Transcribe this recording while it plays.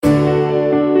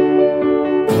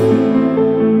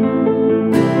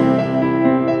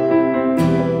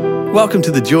Welcome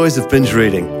to the Joys of Binge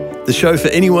Reading, the show for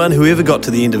anyone who ever got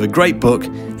to the end of a great book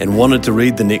and wanted to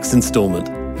read the next instalment.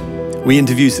 We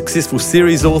interview successful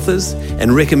series authors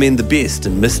and recommend the best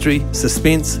in mystery,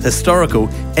 suspense, historical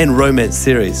and romance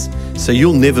series, so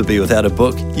you'll never be without a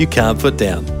book you can't put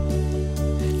down.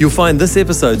 You'll find this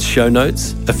episode's show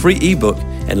notes, a free ebook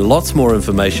and lots more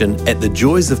information at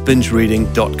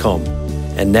thejoysofbingereading.com.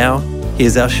 And now,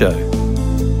 here's our show.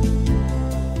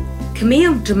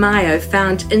 Camille de Maio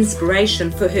found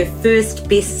inspiration for her first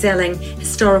best-selling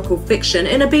historical fiction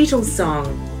in a Beatles song.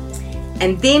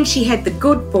 And then she had the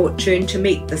good fortune to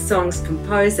meet the song's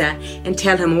composer and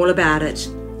tell him all about it.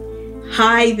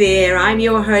 Hi there, I'm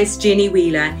your host Jenny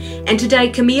Wheeler, and today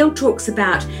Camille talks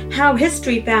about how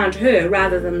history found her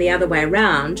rather than the other way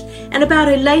around, and about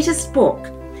her latest book,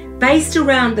 based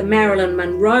around the Marilyn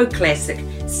Monroe classic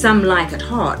Some Like It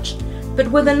Hot, but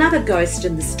with another ghost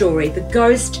in the story, the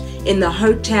ghost in the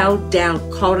Hotel del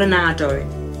Coronado.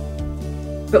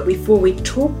 But before we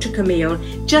talk to Camille,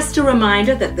 just a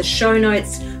reminder that the show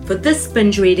notes for this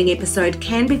binge reading episode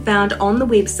can be found on the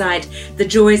website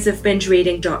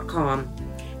thejoysofbingereading.com.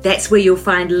 That's where you'll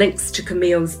find links to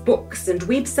Camille's books and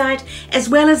website, as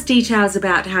well as details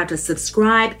about how to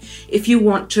subscribe if you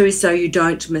want to, so you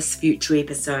don't miss future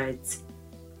episodes.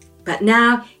 But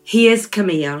now, here's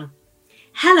Camille.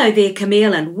 Hello there,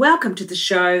 Camille, and welcome to the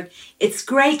show. It's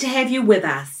great to have you with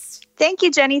us. Thank you,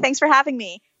 Jenny. Thanks for having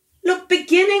me. Look,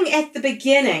 beginning at the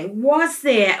beginning, was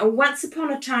there a once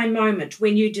upon a time moment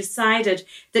when you decided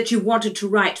that you wanted to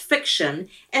write fiction?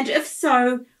 And if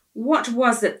so, what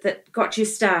was it that got you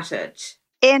started?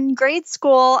 In grade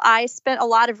school, I spent a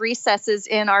lot of recesses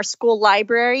in our school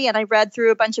library, and I read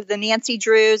through a bunch of the Nancy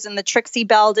Drews and the Trixie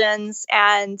Beldens,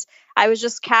 and I was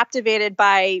just captivated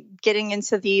by getting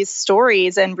into these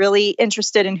stories and really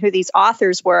interested in who these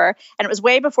authors were. And it was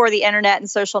way before the internet and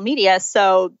social media,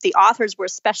 so the authors were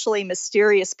especially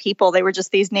mysterious people. They were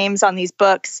just these names on these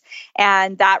books,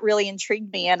 and that really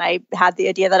intrigued me, and I had the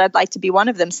idea that I'd like to be one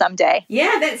of them someday.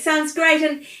 Yeah, that sounds great.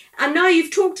 And I know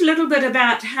you've talked a little bit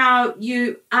about how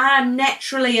you are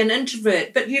naturally an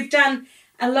introvert, but you've done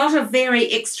a lot of very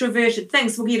extroverted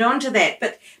things. We'll get on to that.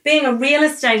 But being a real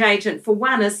estate agent, for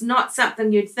one, is not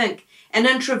something you'd think an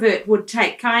introvert would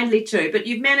take kindly to. But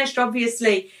you've managed,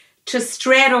 obviously, to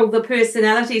straddle the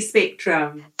personality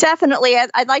spectrum. Definitely.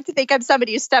 I'd like to think I'm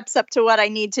somebody who steps up to what I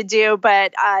need to do,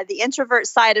 but the introvert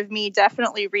side of me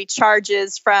definitely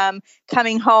recharges from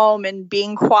coming home and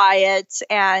being quiet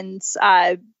and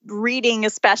reading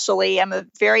especially. I'm a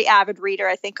very avid reader.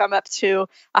 I think I'm up to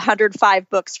 105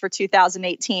 books for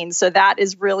 2018. So that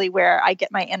is really where I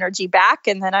get my energy back,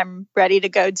 and then I'm ready to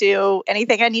go do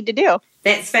anything I need to do.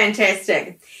 That's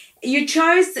fantastic. You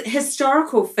chose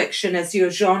historical fiction as your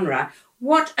genre.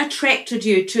 What attracted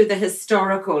you to the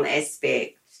historical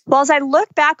aspect? Well, as I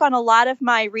look back on a lot of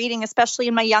my reading, especially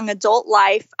in my young adult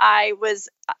life, I was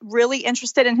really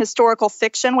interested in historical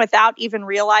fiction without even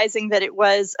realizing that it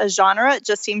was a genre. It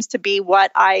just seems to be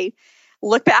what I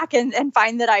look back and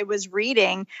find that I was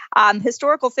reading.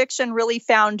 Historical fiction really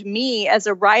found me as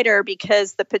a writer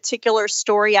because the particular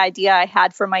story idea I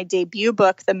had for my debut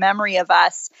book, The Memory of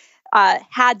Us,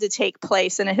 had to take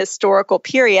place in a historical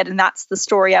period, and that's the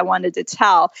story I wanted to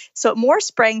tell. So it more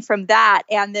sprang from that.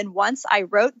 And then once I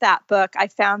wrote that book, I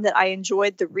found that I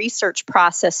enjoyed the research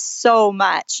process so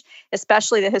much,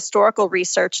 especially the historical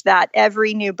research, that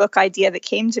every new book idea that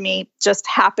came to me just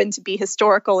happened to be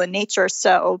historical in nature.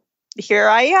 So here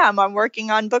I am. I'm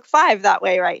working on book 5 that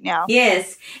way right now.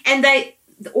 Yes. And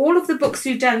all of the books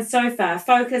you've done so far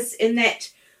focus in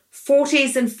that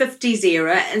 40s and 50s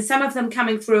era, and some of them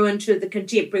coming through into the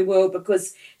contemporary world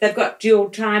because they've got dual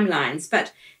timelines,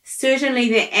 but certainly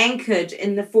they're anchored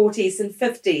in the 40s and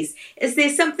 50s. Is there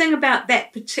something about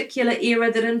that particular era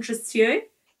that interests you?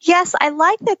 Yes, I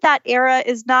like that era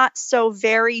is not so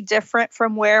very different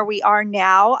from where we are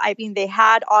now. I mean, they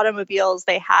had automobiles,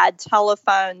 they had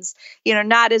telephones,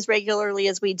 not as regularly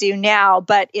as we do now,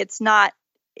 but it's not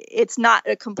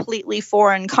a completely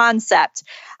foreign concept.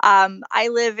 I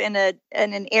live in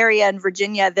an area in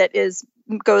Virginia that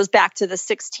goes back to the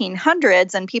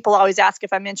 1600s, and people always ask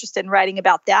if I'm interested in writing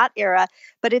about that era,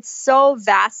 but it's so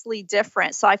vastly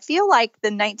different. So I feel like the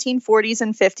 1940s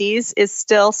and 50s is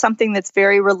still something that's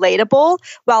very relatable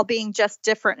while being just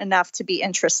different enough to be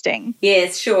interesting.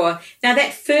 Yes, sure. Now,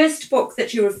 that first book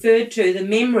that you referred to, The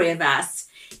Memory of Us,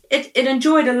 it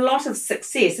enjoyed a lot of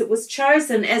success. It was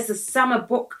chosen as a summer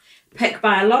book pick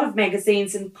by a lot of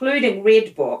magazines, including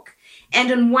Redbook.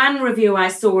 And in one review I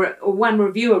saw, or one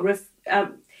reviewer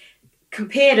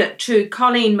compared it to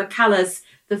Colleen McCullough's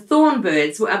The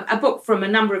Thornbirds, a book from a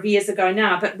number of years ago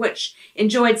now, but which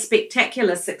enjoyed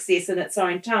spectacular success in its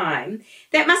own time.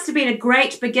 That must have been a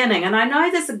great beginning, and I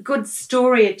know there's a good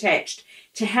story attached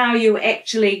to how you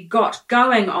actually got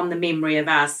going on The Memory of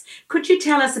Us. Could you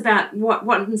tell us about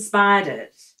what inspired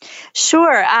it?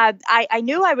 Sure. I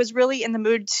knew I was really in the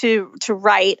mood to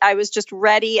write. I was just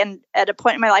ready, and at a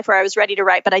point in my life where I was ready to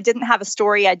write, but I didn't have a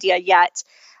story idea yet.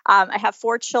 I have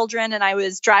 4 children, and I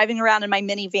was driving around in my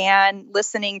minivan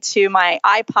listening to my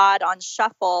iPod on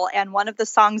shuffle, and one of the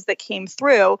songs that came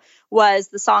through was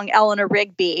the song Eleanor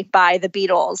Rigby by the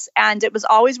Beatles. And it was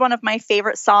always one of my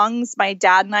favorite songs. My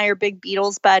dad and I are big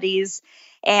Beatles buddies.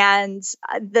 And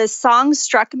the song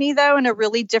struck me, though, in a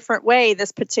really different way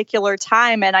this particular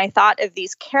time. And I thought of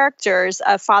these characters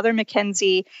of Father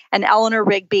Mackenzie and Eleanor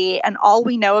Rigby, and all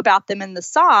we know about them in the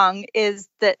song is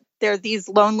that they're these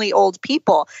lonely old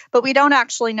people, but we don't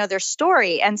actually know their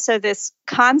story. And so this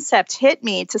concept hit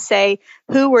me to say,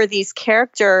 who were these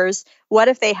characters? What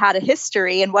if they had a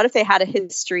history? And what if they had a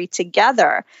history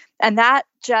together? And that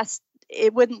just,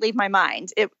 it wouldn't leave my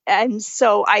mind. And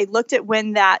so I looked at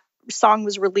when that song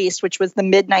was released, which was the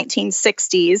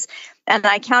mid-1960s. And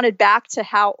I counted back to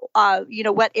how,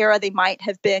 what era they might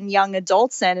have been young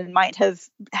adults in and might have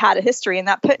had a history. And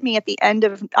that put me at the end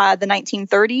of the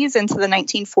 1930s into the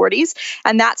 1940s.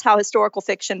 And that's how historical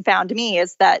fiction found me,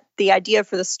 is that the idea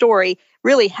for the story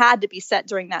really had to be set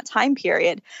during that time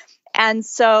period. And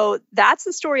so that's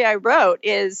the story I wrote,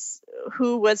 is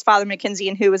who was Father Mackenzie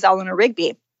and who was Eleanor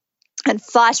Rigby. And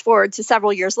flash forward to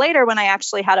several years later, when I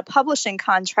actually had a publishing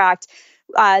contract,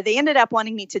 they ended up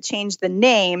wanting me to change the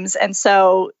names. And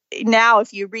so now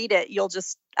if you read it, you'll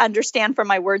just understand from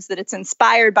my words that it's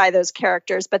inspired by those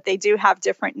characters, but they do have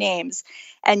different names.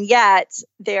 And yet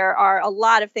there are a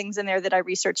lot of things in there that I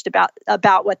researched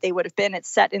about what they would have been. It's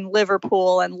set in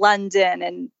Liverpool and London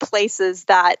and places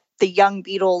that the young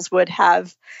Beatles would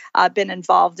have been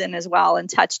involved in as well and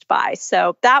touched by.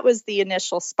 So that was the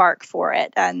initial spark for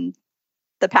it, and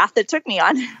the path that took me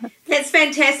on. That's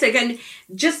fantastic. And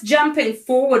just jumping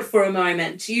forward for a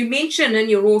moment, you mention in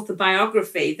your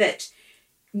autobiography that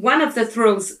one of the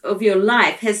thrills of your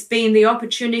life has been the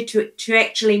opportunity to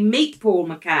actually meet Paul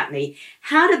McCartney.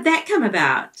 How did that come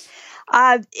about?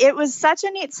 It was such a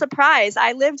neat surprise.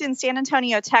 I lived in San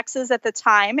Antonio, Texas at the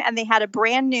time, and they had a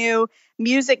brand new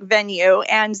music venue,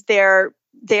 and their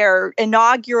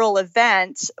inaugural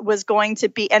event was going to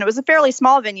be, and it was a fairly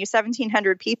small venue,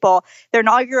 1,700 people. Their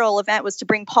inaugural event was to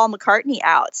bring Paul McCartney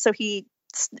out. So he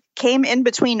came in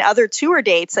between other tour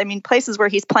dates. I mean, places where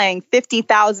he's playing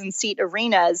 50,000 seat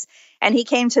arenas. And he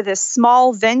came to this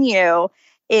small venue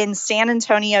in San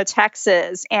Antonio,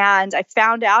 Texas. And I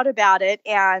found out about it.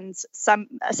 And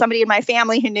somebody in my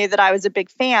family who knew that I was a big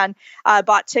fan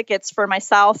bought tickets for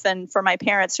myself and for my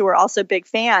parents, who were also big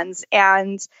fans.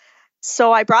 And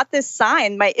so I brought this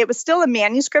sign. It was still a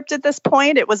manuscript at this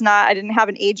point. It was not, I didn't have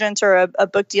an agent or a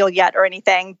book deal yet or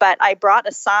anything, but I brought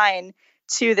a sign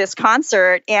to this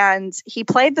concert, and he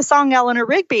played the song Eleanor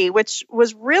Rigby, which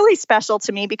was really special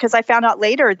to me because I found out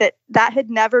later that had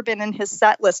never been in his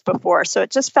set list before. So it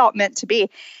just felt meant to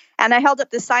be. And I held up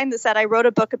this sign that said, I wrote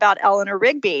a book about Eleanor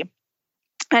Rigby.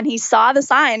 And he saw the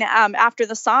sign after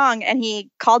the song, and he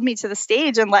called me to the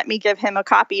stage and let me give him a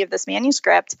copy of this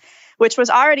manuscript, which was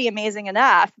already amazing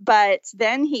enough. But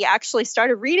then he actually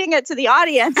started reading it to the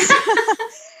audience.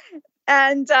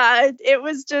 And it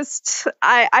was just,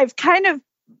 I've kind of,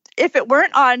 if it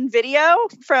weren't on video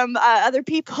from other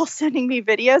people sending me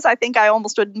videos, I think I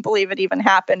almost wouldn't believe it even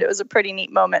happened. It was a pretty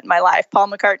neat moment in my life. Paul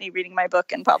McCartney reading my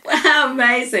book in public.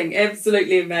 Amazing.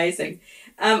 Absolutely amazing.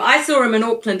 I saw him in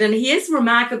Auckland, and he is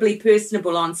remarkably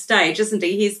personable on stage, isn't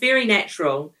he? He's very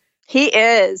natural. He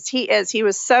is. He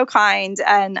was so kind,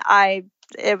 and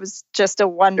it was just a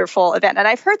wonderful event. And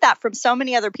I've heard that from so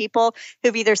many other people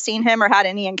who've either seen him or had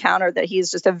any encounter, that he's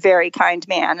just a very kind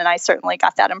man. And I certainly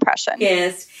got that impression.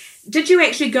 Yes. Did you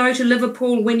actually go to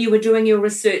Liverpool when you were doing your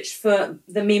research for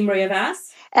The Memory of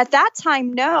Us? At that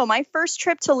time, no. My first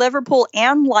trip to Liverpool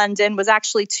and London was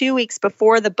actually 2 weeks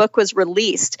before the book was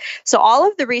released. So all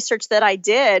of the research that I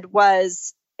did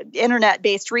was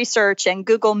internet-based research and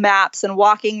Google Maps and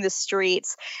walking the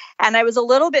streets. And I was a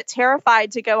little bit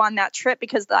terrified to go on that trip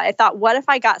because I thought, what if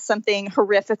I got something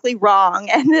horrifically wrong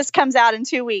and this comes out in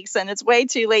 2 weeks and it's way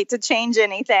too late to change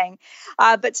anything?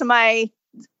 But to my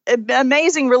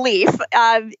amazing relief,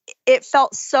 it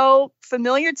felt so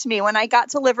familiar to me when I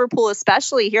got to Liverpool,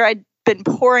 especially here. I'd been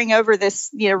poring over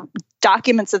this,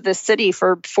 documents of this city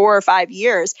for 4 or 5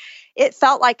 years. it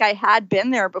felt like I had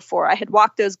been there before. I had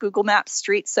walked those Google Maps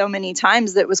streets so many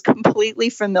times that it was completely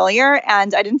familiar,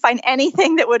 and I didn't find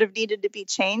anything that would have needed to be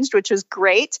changed, which was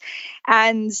great.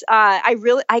 And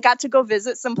I got to go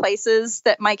visit some places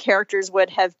that my characters would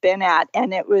have been at,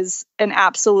 and it was an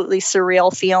absolutely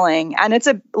surreal feeling. And it's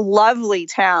a lovely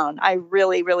town. I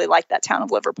really, really like that town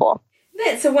of Liverpool.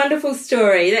 That's a wonderful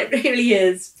story. That really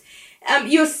is.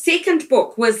 Your second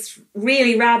book was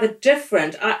really rather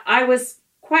different. I was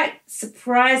quite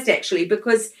surprised, actually,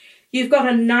 because you've got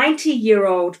a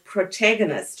 90-year-old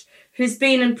protagonist who's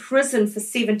been in prison for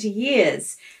 70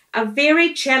 years, a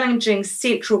very challenging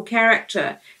central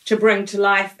character to bring to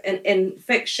life in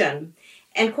fiction,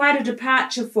 and quite a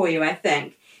departure for you, I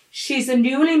think. She's a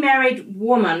newly married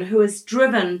woman who is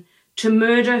driven to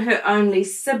murder her only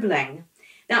sibling.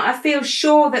 Now, I feel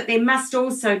sure that there must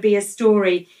also be a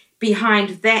story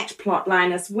behind that plot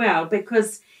line as well,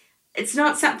 because it's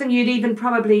not something you'd even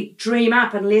probably dream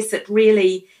up unless it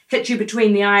really hit you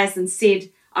between the eyes and said,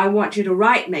 I want you to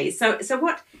write me. So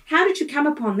how did you come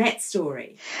upon that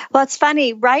story? Well, it's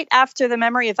funny. Right after The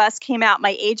Memory of Us came out,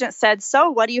 my agent said, so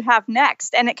what do you have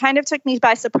next? And it kind of took me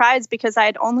by surprise because I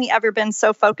had only ever been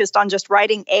so focused on just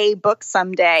writing a book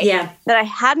someday that I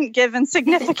hadn't given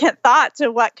significant thought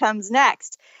to what comes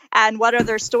next. And what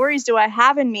other stories do I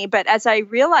have in me? But as I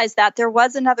realized that, there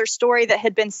was another story that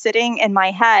had been sitting in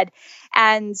my head.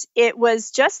 And it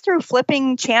was just through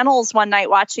flipping channels one night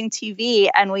watching TV,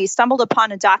 and we stumbled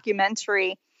upon a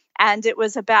documentary, and it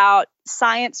was about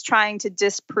science trying to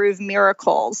disprove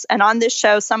miracles. And on this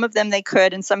show, some of them they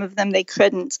could and some of them they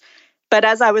couldn't. But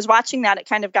as I was watching that, it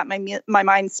kind of got my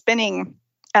mind spinning.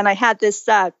 And I had this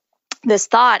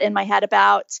thought in my head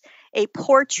about a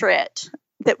portrait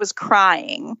that was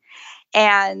crying.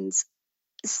 And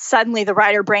suddenly the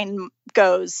writer brain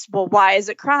goes, well, why is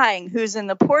it crying? Who's in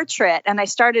the portrait? And I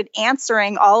started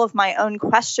answering all of my own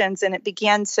questions, and it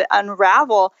began to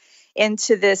unravel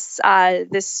into this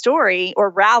story, or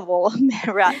ravel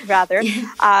rather.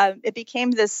 It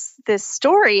became this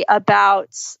story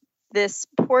about this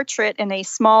portrait in a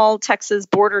small Texas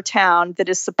border town that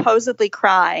is supposedly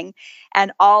crying,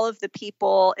 and all of the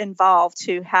people involved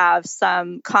who have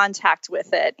some contact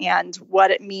with it and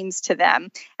what it means to them.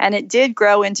 And it did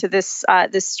grow into this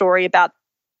story about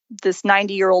this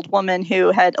 90-year-old woman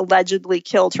who had allegedly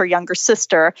killed her younger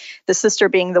sister, the sister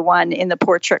being the one in the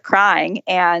portrait crying,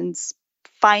 and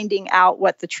finding out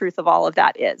what the truth of all of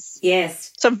that is.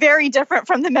 Yes. So very different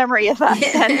from The Memory of Us.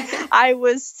 And I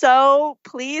was so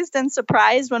pleased and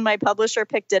surprised when my publisher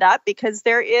picked it up, because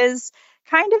there is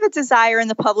kind of a desire in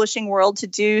the publishing world to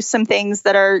do some things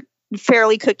that are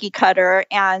fairly cookie cutter.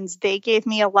 And they gave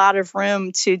me a lot of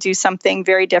room to do something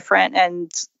very different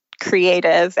and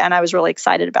creative. And I was really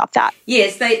excited about that.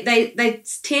 Yes, they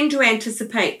tend to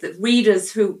anticipate that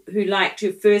readers who liked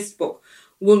your first book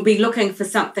will be looking for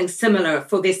something similar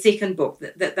for their second book,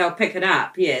 that they'll pick it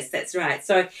up. Yes, that's right.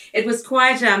 So it was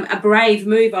quite a brave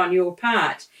move on your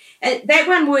part. That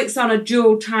one works on a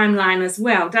dual timeline as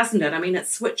well, doesn't it? I mean, it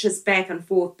switches back and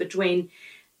forth between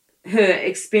her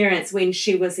experience when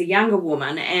she was a younger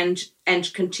woman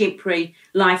and contemporary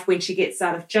life when she gets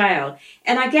out of jail.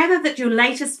 And I gather that your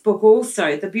latest book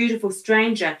also, The Beautiful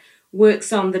Stranger,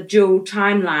 works on the dual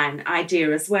timeline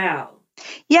idea as well.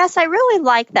 Yes, I really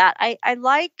like that. I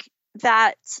like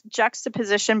that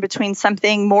juxtaposition between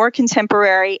something more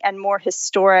contemporary and more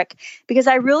historic, because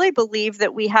I really believe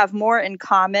that we have more in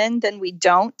common than we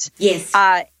don't. Yes.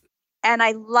 And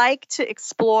I like to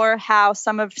explore how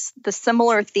some of the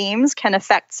similar themes can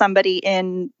affect somebody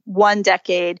in one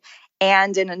decade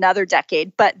and in another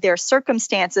decade, but their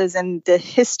circumstances and the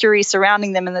history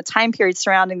surrounding them and the time period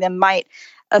surrounding them might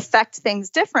affect things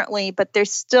differently, but they're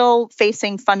still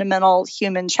facing fundamental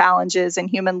human challenges and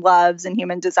human loves and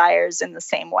human desires in the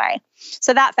same way.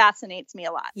 So that fascinates me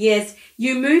a lot. Yes,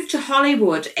 you moved to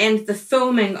Hollywood, and the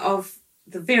filming of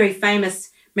the very famous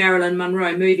Marilyn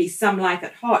Monroe movie, Some Like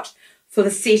It Hot, for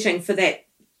the setting for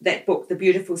that book, The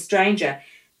Beautiful Stranger.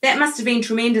 That must have been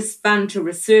tremendous fun to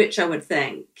research, I would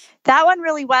think. That one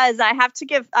really was. I have to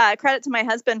give credit to my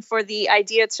husband for the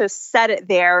idea to set it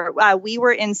there. We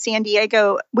were in San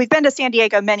Diego. We've been to San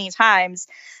Diego many times,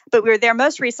 but we were there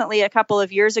most recently a couple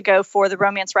of years ago for the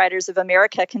Romance Writers of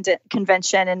America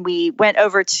convention, and we went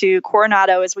over to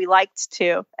Coronado as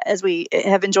we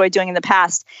have enjoyed doing in the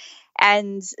past.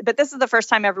 But this is the first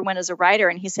time I ever went as a writer,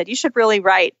 and he said, you should really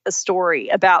write a story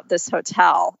about this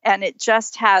hotel. And it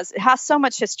has so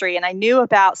much history. And I knew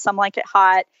about Some Like It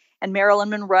Hot and Marilyn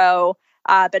Monroe.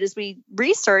 But as we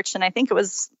researched, and I think it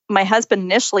was my husband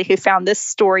initially who found this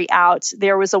story out,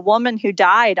 there was a woman who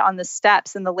died on the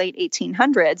steps in the late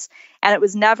 1800s, and it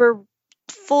was never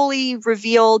fully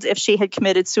revealed if she had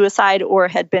committed suicide or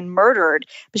had been murdered,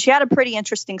 but she had a pretty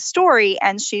interesting story,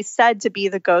 and she's said to be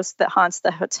the ghost that haunts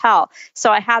the hotel.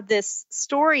 So I had this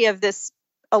story of this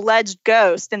alleged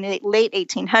ghost in the late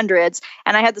 1800s,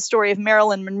 and I had the story of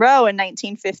Marilyn Monroe in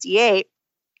 1958.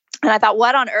 And I thought,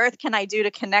 what on earth can I do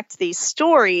to connect these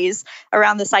stories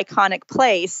around this iconic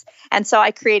place? And so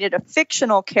I created a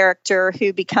fictional character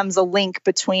who becomes a link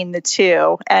between the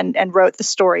two, and wrote the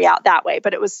story out that way.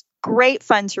 But it was great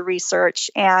fun to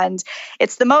research. And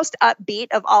it's the most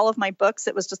upbeat of all of my books.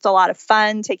 It was just a lot of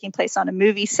fun, taking place on a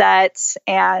movie set.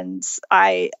 And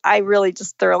I really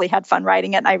just thoroughly had fun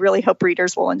writing it. And I really hope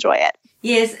readers will enjoy it.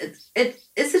 Yes.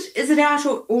 Is it out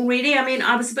already? I mean,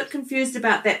 I was a bit confused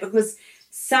about that because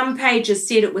some pages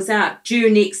said it was out due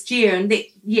next year, and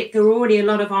yet there are already a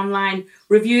lot of online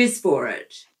reviews for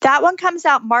it. That one comes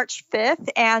out March 5th,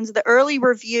 and the early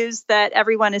reviews that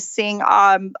everyone is seeing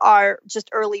are just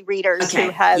early readers who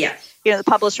have, the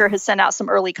publisher has sent out some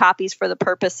early copies for the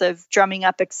purpose of drumming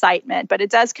up excitement, but it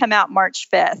does come out March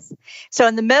 5th. So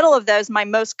in the middle of those, my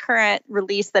most current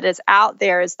release that is out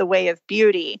there is The Way of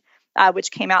Beauty, which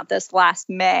came out this last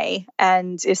May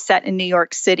and is set in New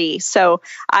York City. So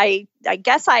I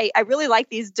guess I really like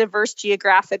these diverse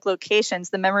geographic locations.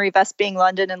 The Memory of Us being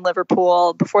London and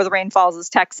Liverpool, Before the Rain Falls is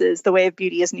Texas, The Way of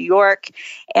Beauty is New York,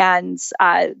 and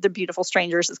The Beautiful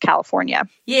Strangers is California.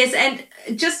 Yes,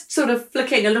 and just sort of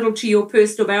flicking a little to your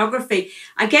personal biography,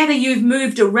 I gather you've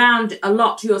moved around a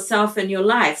lot yourself in your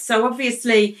life. So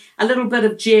obviously a little bit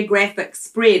of geographic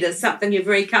spread is something you're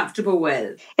very comfortable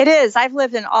with. It is. I've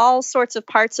lived in all sorts of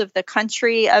parts of the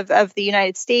country, of the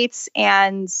United States,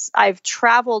 and I've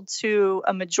traveled to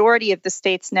a majority of the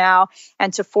states now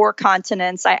and to 4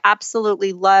 continents. I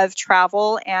absolutely love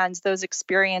travel, and those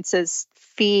experiences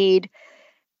feed,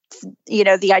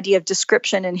 the idea of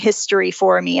description and history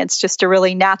for me. It's just a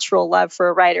really natural love for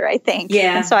a writer, I think.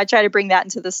 Yeah. And so I try to bring that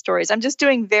into the stories. I'm just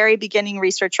doing very beginning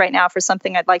research right now for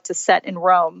something I'd like to set in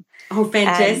Rome. Oh,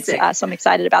 fantastic. And, so I'm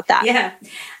excited about that.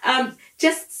 Yeah.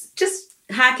 Just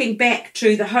harking back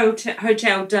to the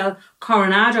Hotel del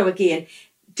Coronado again,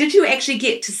 did you actually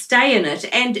get to stay in it?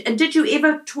 And did you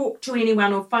ever talk to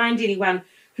anyone or find anyone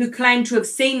who claimed to have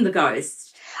seen the ghost?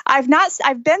 I've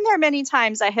been there many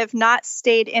times. I have not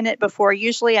stayed in it before.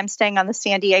 Usually I'm staying on the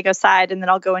San Diego side, and then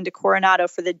I'll go into Coronado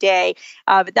for the day.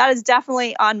 But that is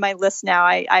definitely on my list now.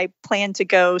 I plan to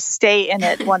go stay in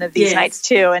it one of these nights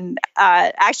too. And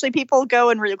actually people go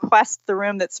and request the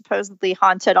room that's supposedly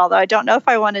haunted, although I don't know if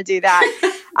I want to do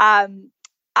that.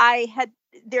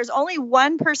 There's only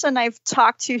one person I've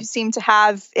talked to who seemed to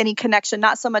have any connection,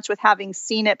 not so much with having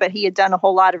seen it, but he had done a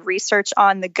whole lot of research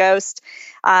on the ghost.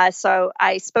 So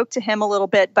I spoke to him a little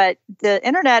bit, but the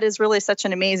internet is really such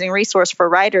an amazing resource for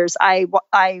writers. I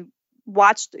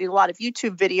watched a lot of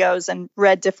YouTube videos and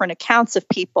read different accounts of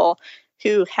people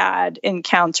who had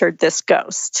encountered this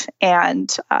ghost.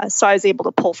 And so I was able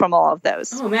to pull from all of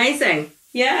those. Oh, amazing.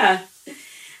 Yeah.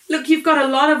 Look, you've got a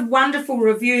lot of wonderful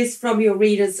reviews from your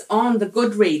readers on the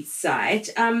Goodreads site.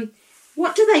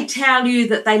 What do they tell you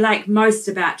that they like most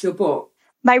about your book?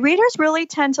 My readers really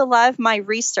tend to love my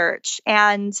research,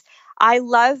 and I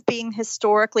love being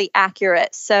historically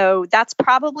accurate. So that's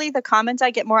probably the comment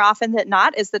I get more often than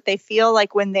not, is that they feel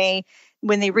like when they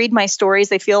read my stories,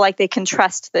 they feel like they can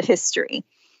trust the history.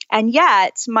 And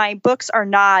yet my books are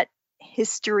not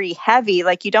history heavy.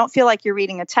 Like, you don't feel like you're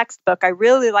reading a textbook. I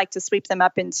really like to sweep them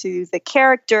up into the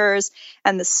characters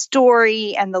and the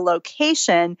story and the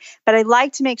location, but I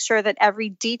like to make sure that every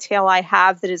detail I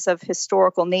have that is of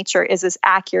historical nature is as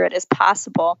accurate as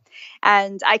possible.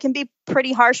 And I can be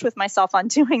pretty harsh with myself on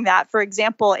doing that. For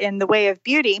example, in The Way of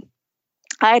Beauty,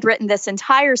 I had written this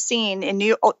entire scene in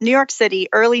New York City,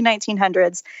 early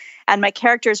 1900s, and my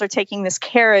characters are taking this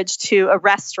carriage to a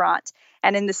restaurant.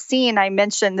 And in the scene, I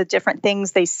mentioned the different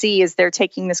things they see as they're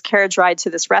taking this carriage ride to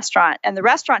this restaurant. And the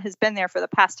restaurant has been there for the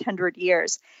past 100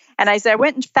 years. And as I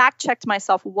went and fact-checked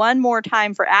myself one more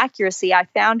time for accuracy, I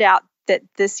found out that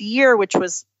this year, which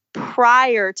was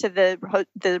prior to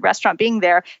the restaurant being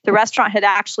there, the restaurant had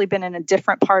actually been in a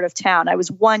different part of town. I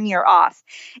was 1 year off.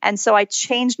 And so I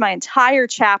changed my entire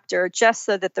chapter just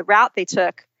so that the route they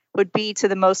took would be to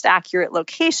the most accurate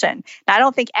location. Now, I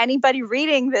don't think anybody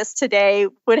reading this today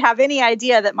would have any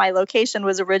idea that my location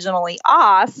was originally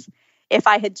off if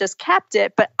I had just kept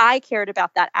it, but I cared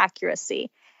about that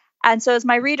accuracy. And so as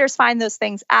my readers find those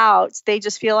things out, they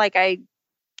just feel like I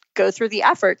go through the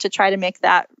effort to try to make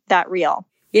that real.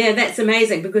 Yeah, that's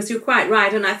amazing, because you're quite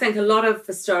right. And I think a lot of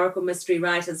historical mystery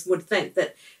writers would think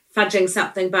that fudging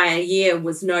something by a year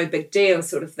was no big deal,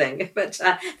 sort of thing. But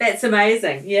that's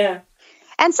amazing. Yeah.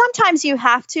 And sometimes you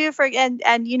have to,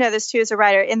 and you know this too as a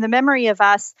writer, in The Memory of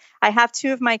Us, I have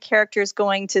two of my characters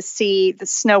going to see the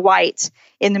Snow White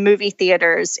in the movie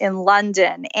theaters in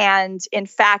London. And in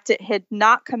fact, it had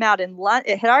not come out in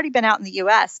London. It had already been out in the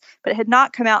US, but it had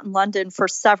not come out in London for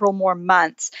several more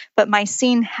months. But my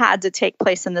scene had to take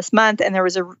place in this month. And there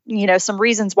was some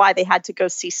reasons why they had to go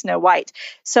see Snow White.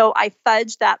 So I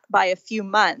fudged that by a few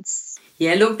months.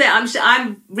 Yeah, look,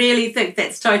 I really think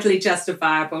that's totally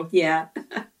justifiable. Yeah.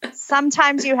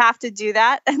 Sometimes you have to do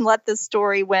that and let the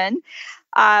story win.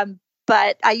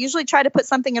 But I usually try to put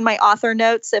something in my author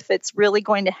notes if it's really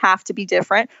going to have to be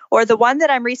different. Or the one that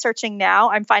I'm researching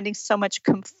now, I'm finding so much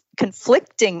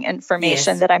conflicting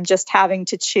information that I'm just having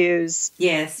to choose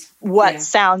what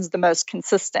sounds the most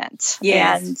consistent.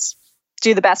 Yes. And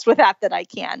do the best with that I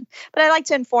can. But I like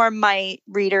to inform my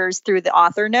readers through the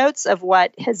author notes of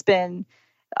what has been,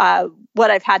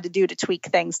 what I've had to do to tweak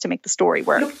things to make the story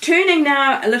work. Look, turning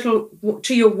now a little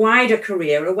to your wider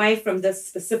career, away from the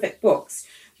specific books,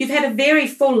 you've had a very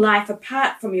full life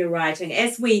apart from your writing.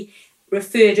 As we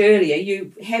referred earlier,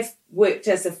 you have worked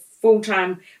as a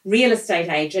full-time real estate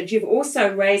agent. You've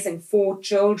also raising 4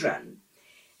 children.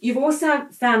 You've also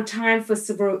found time for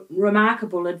some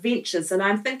remarkable adventures, and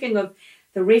I'm thinking of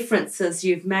the references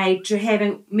you've made to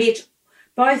having met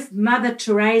both Mother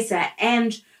Teresa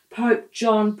and Pope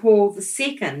John Paul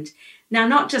II. Now,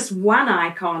 not just one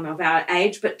icon of our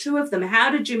age, but 2 of them. How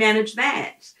did you manage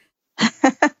that?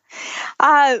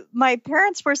 My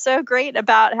parents were so great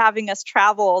about having us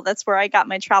travel. That's where I got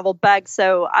my travel bug.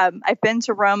 So I've been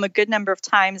to Rome a good number of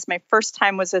times. My first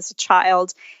time was as a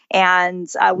child, and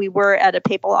we were at a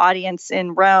papal audience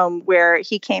in Rome where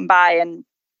he came by, and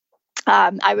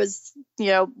I was,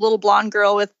 little blonde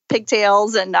girl with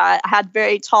pigtails, and I had a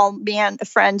very tall man, a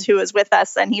friend who was with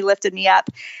us, and he lifted me up,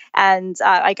 and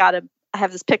I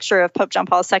have this picture of Pope John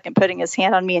Paul II putting his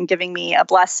hand on me and giving me a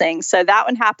blessing. So that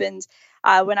one happened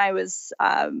when I was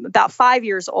about 5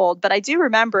 years old, but I do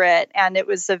remember it, and it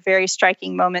was a very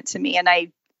striking moment to me, and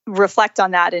I reflect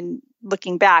on that and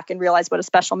looking back and realize what a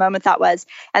special moment that was.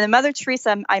 And the Mother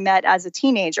Teresa I met as a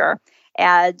teenager,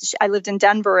 and I lived in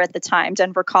Denver at the time,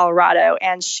 Denver, Colorado,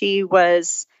 and she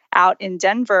was out in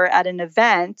Denver at an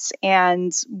event,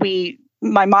 and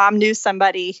my mom knew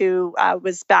somebody who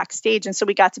was backstage, and so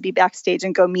we got to be backstage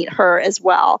and go meet her as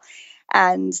well.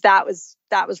 And that was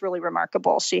really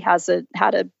remarkable. She had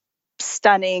a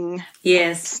stunning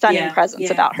presence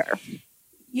about her.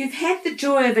 You've had the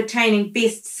joy of attaining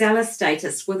bestseller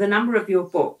status with a number of your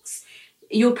books.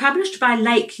 You're published by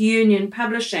Lake Union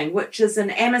Publishing, which is an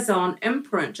Amazon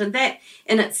imprint, and that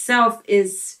in itself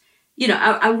is,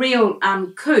 a real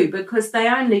coup, because they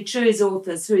only choose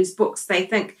authors whose books they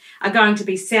think are going to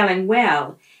be selling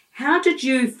well. How did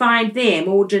you find them,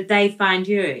 or did they find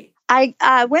you?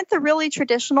 I went the really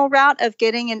traditional route of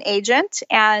getting an agent,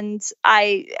 and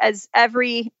as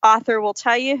every author will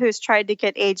tell you who's tried to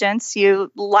get agents,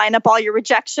 you line up all your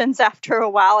rejections after a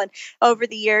while. And over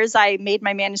the years, I made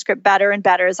my manuscript better and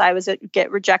better as I was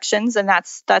get rejections, and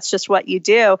that's just what you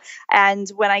do. And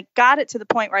when I got it to the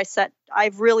point where I said,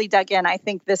 I've really dug in, I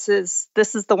think this is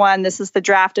the one, this is the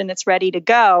draft, and it's ready to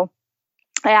go,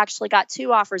 I actually got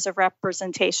 2 offers of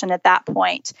representation at that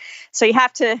point. So you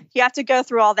have to go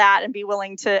through all that and be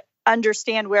willing to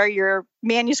understand where your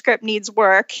manuscript needs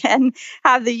work and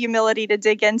have the humility to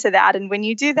dig into that. And when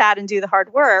you do that and do the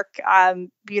hard work,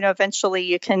 eventually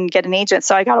you can get an agent.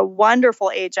 So I got a wonderful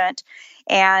agent,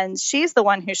 and she's the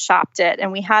one who shopped it.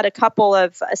 And we had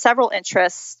several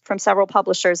interests from several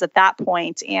publishers at that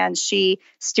point. And she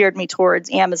steered me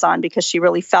towards Amazon because she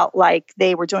really felt like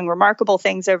they were doing remarkable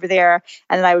things over there,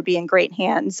 and that I would be in great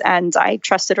hands. And I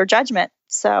trusted her judgment.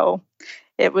 So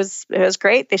it was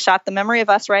great. They shot The Memory of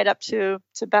Us right up to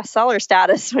bestseller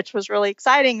status, which was really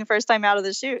exciting the first time out of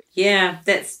the chute. Yeah,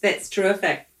 that's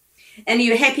terrific. And are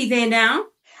you happy there now?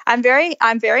 I'm very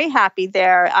happy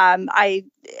there.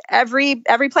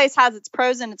 Every place has its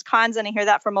pros and its cons, and I hear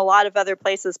that from a lot of other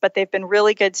places, but they've been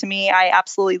really good to me. I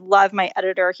absolutely love my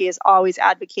editor. He is always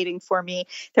advocating for me.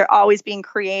 They're always being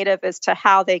creative as to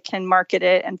how they can market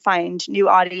it and find new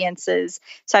audiences.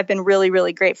 So I've been really,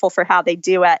 really grateful for how they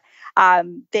do it.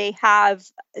 They have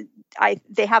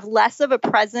less of a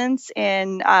presence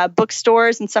in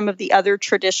bookstores and some of the other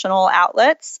traditional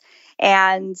outlets.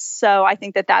 And so I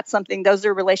think that's something, those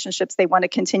are relationships they want to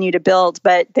continue to build,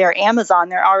 but they're Amazon,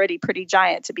 they're already pretty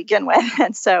giant to begin with.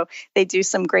 And so they do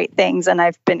some great things, and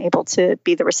I've been able to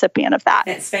be the recipient of that.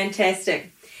 That's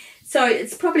fantastic. So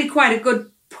it's probably quite a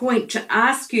good point to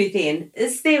ask you then,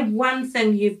 is there one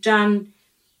thing you've done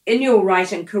in your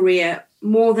writing career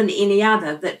more than any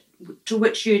other to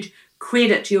which you'd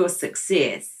credit your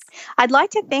success? I'd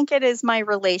like to think it is my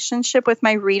relationship with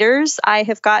my readers. I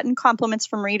have gotten compliments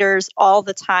from readers all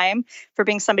the time for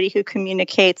being somebody who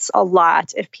communicates a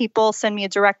lot. If people send me a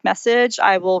direct message,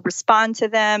 I will respond to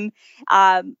them.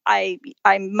 I'm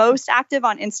most active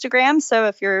on Instagram. So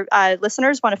if your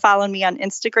listeners want to follow me on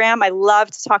Instagram, I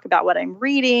love to talk about what I'm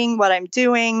reading, what I'm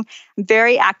doing. I'm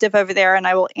very active over there, and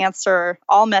I will answer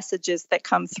all messages that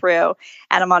come through.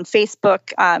 And I'm on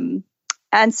Facebook.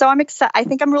 And so I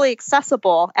think I'm really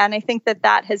accessible. And I think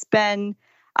that has been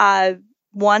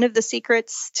one of the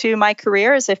secrets to my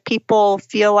career is if people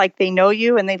feel like they know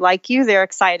you and they like you, they're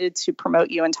excited to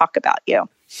promote you and talk about you.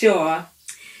 Sure.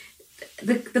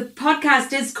 The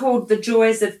podcast is called The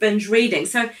Joys of Binge Reading.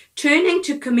 So turning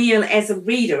to Camille as a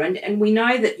reader, and we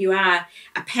know that you are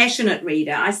a passionate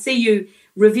reader. I see you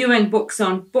reviewing books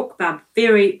on BookBub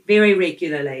very, very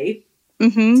regularly.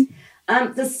 Mm-hmm.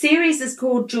 The series is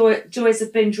called Joys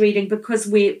of Binge Reading because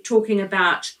we're talking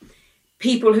about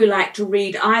people who like to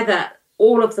read either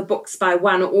all of the books by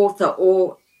one author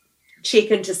or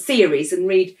check into series and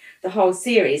read the whole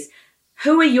series.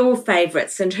 Who are your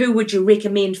favourites and who would you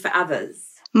recommend for others?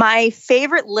 My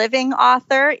favorite living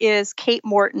author is Kate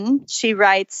Morton. She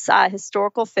writes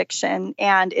historical fiction,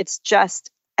 and it's just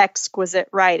exquisite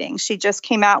writing. She just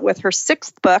came out with her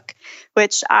 6th book,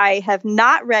 which I have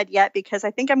not read yet because I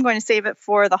think I'm going to save it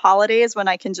for the holidays when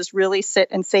I can just really sit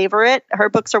and savor it. Her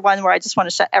books are one where I just want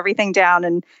to shut everything down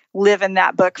and live in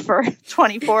that book for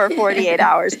 24 or 48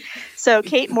 hours. So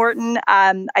Kate Morton,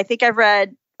 I think I've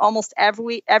read almost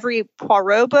every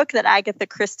Poirot book that Agatha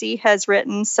Christie has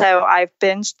written, so I've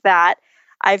binged that.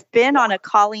 I've been on a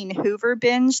Colleen Hoover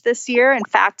binge this year. In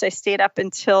fact, I stayed up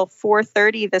until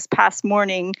 4:30 this past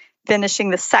morning, finishing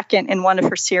the 2nd in one of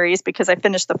her series because I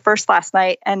finished the 1st last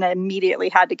night and immediately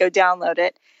had to go download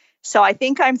it. So I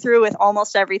think I'm through with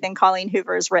almost everything Colleen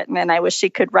Hoover has written, and I wish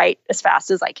she could write as fast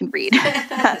as I can read.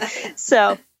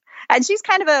 And she's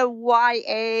kind of a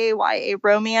YA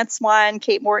romance one.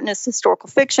 Kate Morton is historical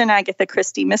fiction, Agatha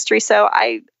Christie mystery. So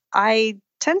I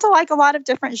tend to like a lot of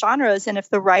different genres, and if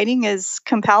the writing is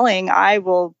compelling, I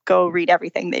will go read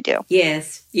everything they do.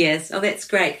 Yes. Oh, that's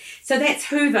great. So that's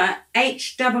Hoover,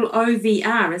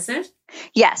 Hoovr, is it?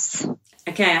 Yes.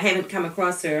 Okay, I haven't come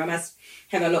across her. I must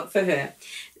have a look for her.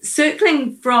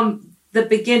 Circling from the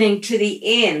beginning to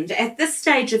the end, at this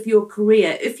stage of your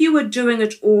career, if you were doing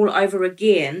it all over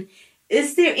again,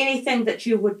 is there anything that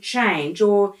you would change,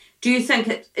 or do you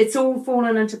think it's all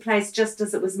fallen into place just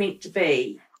as it was meant to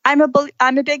be? I'm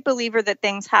a big believer that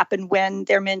things happen when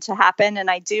they're meant to happen. And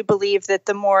I do believe that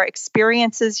the more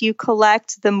experiences you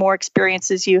collect, the more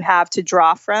experiences you have to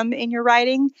draw from in your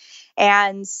writing.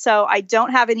 And so I don't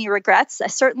have any regrets.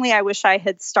 I wish I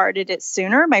had started it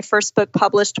sooner. My first book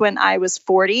published when I was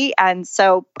 40. And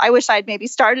so I wish I'd maybe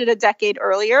started a decade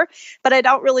earlier, but I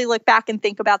don't really look back and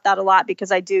think about that a lot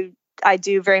because I do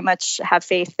very much have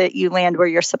faith that you land where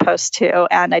you're supposed to.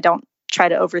 And I don't try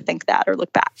to overthink that or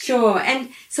look back. Sure.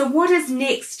 And so what is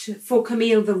next for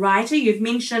Camille the writer? You've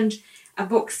mentioned a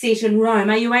book set in Rome.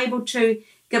 Are you able to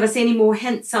give us any more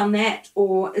hints on that,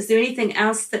 or is there anything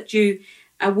else that you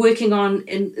are working on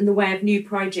in the way of new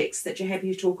projects that you're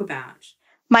happy to talk about?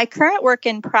 My current work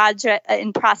in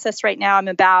process right now, I'm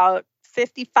about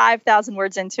 55,000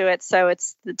 words into it. So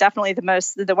it's definitely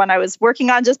the one I was working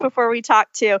on just before we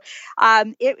talked to.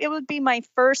 It would be my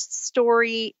first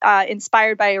story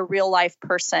inspired by a real life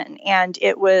person. And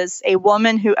it was a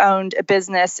woman who owned a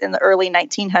business in the early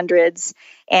 1900s,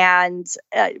 and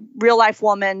a real life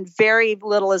woman. Very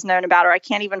little is known about her. I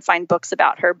can't even find books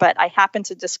about her, but I happened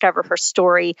to discover her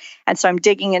story. And so I'm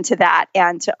digging into that.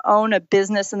 And to own a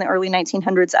business in the early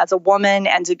 1900s as a woman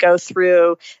and to go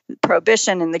through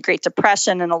Prohibition and the Great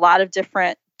Depression and a lot of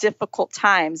different difficult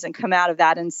times and come out of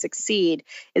that and succeed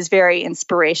is very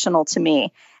inspirational to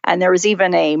me. And there was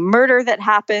even a murder that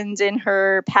happened in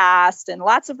her past and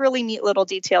lots of really neat little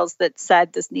details that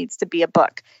said this needs to be a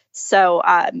book. So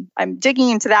I'm digging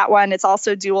into that one. It's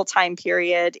also dual time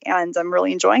period, and I'm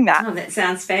really enjoying that. Oh, that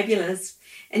sounds fabulous.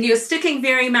 And you're sticking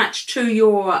very much to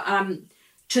your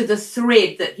to the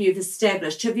thread that you've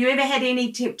established. Have you ever had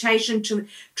any temptation to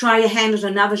try your hand at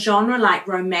another genre like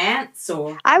romance?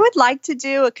 Or I would like to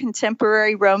do a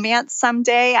contemporary romance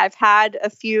someday. I've had a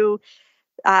few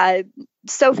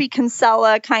Sophie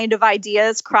Kinsella kind of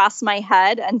ideas cross my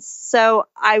head. And so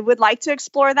I would like to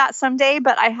explore that someday,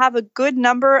 but I have a good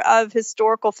number of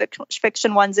historical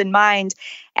fiction ones in mind.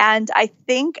 And I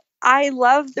think I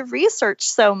love the research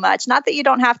so much. Not that you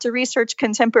don't have to research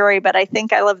contemporary, but I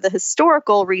think I love the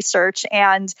historical research.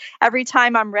 And every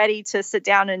time I'm ready to sit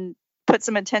down and put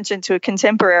some attention to a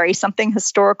contemporary, something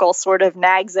historical sort of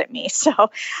nags at me. So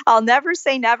I'll never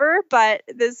say never, but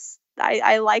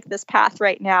I like this path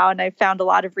right now, and I've found a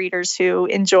lot of readers who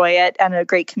enjoy it and a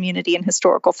great community in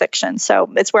historical fiction.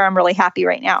 So it's where I'm really happy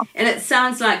right now. And it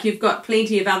sounds like you've got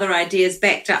plenty of other ideas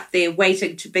backed up there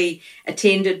waiting to be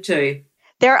attended to.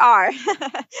 There are.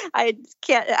 I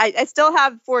still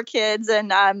have 4 kids,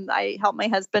 and I help my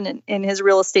husband in his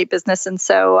real estate business. And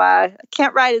so I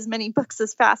can't write as many books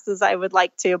as fast as I would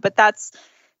like to, but that's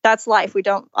life. We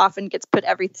don't often get to put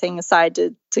everything aside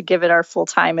to give it our full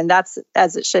time. And that's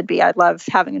as it should be. I love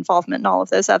having involvement in all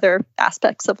of those other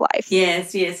aspects of life.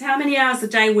 Yes. How many hours a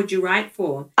day would you write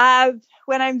for?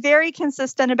 When I'm very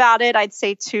consistent about it, I'd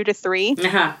say 2 to 3.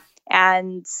 Uh-huh.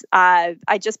 And I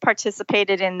just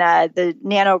participated in the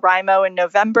NaNoWriMo in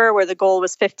November, where the goal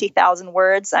was 50,000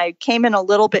 words. I came in a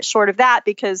little bit short of that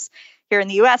because here in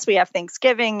the U.S., we have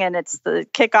Thanksgiving, and it's the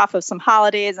kickoff of some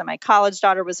holidays, and my college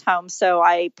daughter was home, so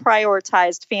I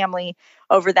prioritized family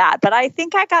over that. But I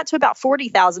think I got to about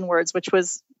 40,000 words, which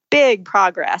was big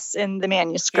progress in the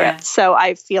manuscript. Yeah. So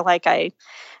I feel like I'm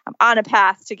on a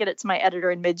path to get it to my editor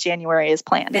in mid-January as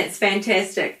planned. That's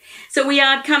fantastic. So we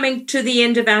are coming to the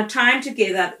end of our time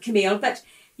together, Camille, but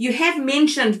you have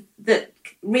mentioned that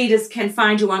readers can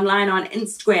find you online on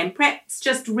Instagram. Perhaps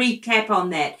just recap on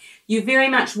that. You very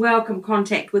much welcome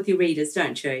contact with your readers,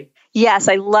 don't you? Yes,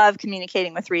 I love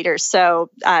communicating with readers. So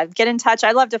get in touch.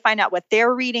 I love to find out what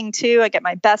they're reading too. I get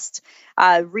my best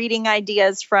reading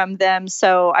ideas from them.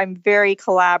 So I'm very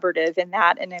collaborative in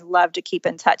that, and I love to keep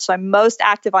in touch. So I'm most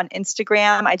active on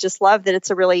Instagram. I just love that it's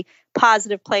a really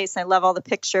positive place. I love all the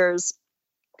pictures.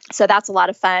 So that's a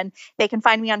lot of fun. They can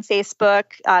find me on Facebook,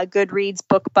 Goodreads,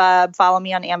 BookBub, follow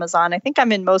me on Amazon. I think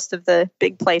I'm in most of the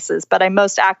big places, but I'm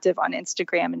most active on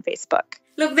Instagram and Facebook.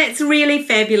 Look, that's really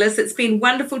fabulous. It's been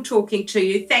wonderful talking to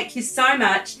you. Thank you so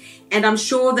much. And I'm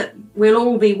sure that we'll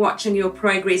all be watching your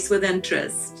progress with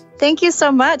interest. Thank you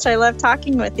so much. I love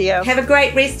talking with you. Have a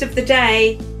great rest of the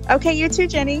day. Okay, you too,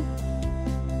 Jenny.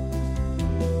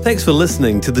 Thanks for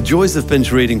listening to the Joys of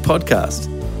Binge Reading podcast.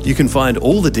 You can find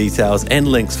all the details and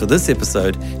links for this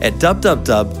episode at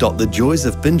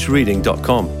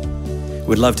www.thejoysofbingereading.com.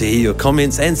 We'd love to hear your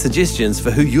comments and suggestions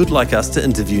for who you'd like us to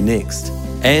interview next.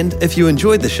 And if you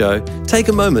enjoyed the show, take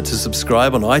a moment to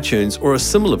subscribe on iTunes or a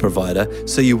similar provider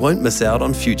so you won't miss out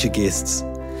on future guests.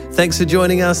 Thanks for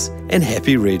joining us, and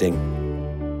happy reading.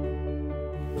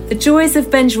 The Joys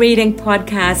of Binge Reading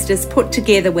podcast is put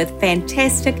together with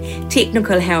fantastic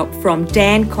technical help from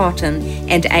Dan Cotton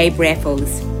and Abe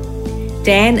Raffles.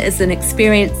 Dan is an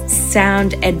experienced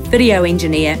sound and video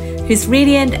engineer who's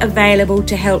ready and available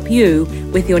to help you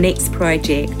with your next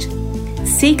project.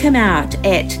 Seek him out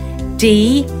at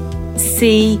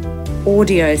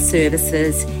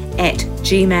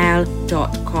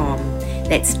dcaudioservices@gmail.com.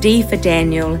 That's D for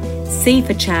Daniel, C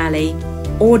for Charlie,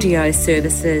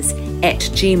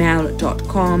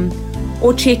 audioservices@gmail.com,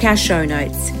 or check our show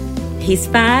notes. He's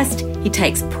fast, he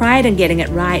takes pride in getting it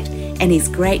right, and he's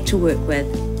great to work with.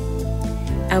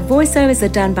 Our voiceovers are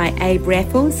done by Abe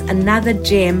Raffles, another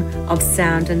gem of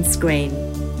sound and screen.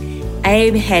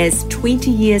 Abe has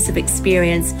 20 years of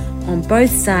experience on both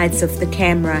sides of the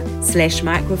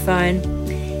camera/microphone,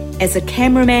 as a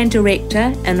cameraman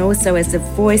director and also as a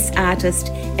voice artist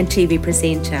and TV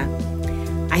presenter.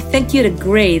 I think you'd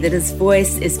agree that his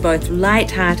voice is both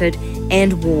light-hearted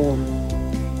and warm.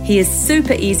 He is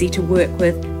super easy to work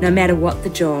with no matter what the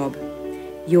job.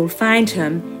 You'll find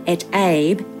him at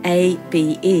Abe,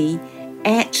 A-B-E,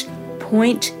 at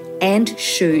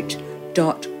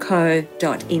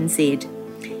pointandshoot.co.nz.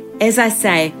 As I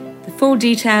say, the full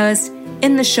details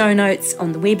in the show notes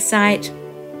on the website.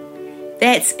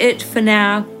 That's it for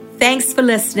now. Thanks for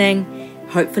listening.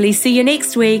 Hopefully see you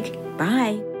next week.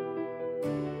 Bye.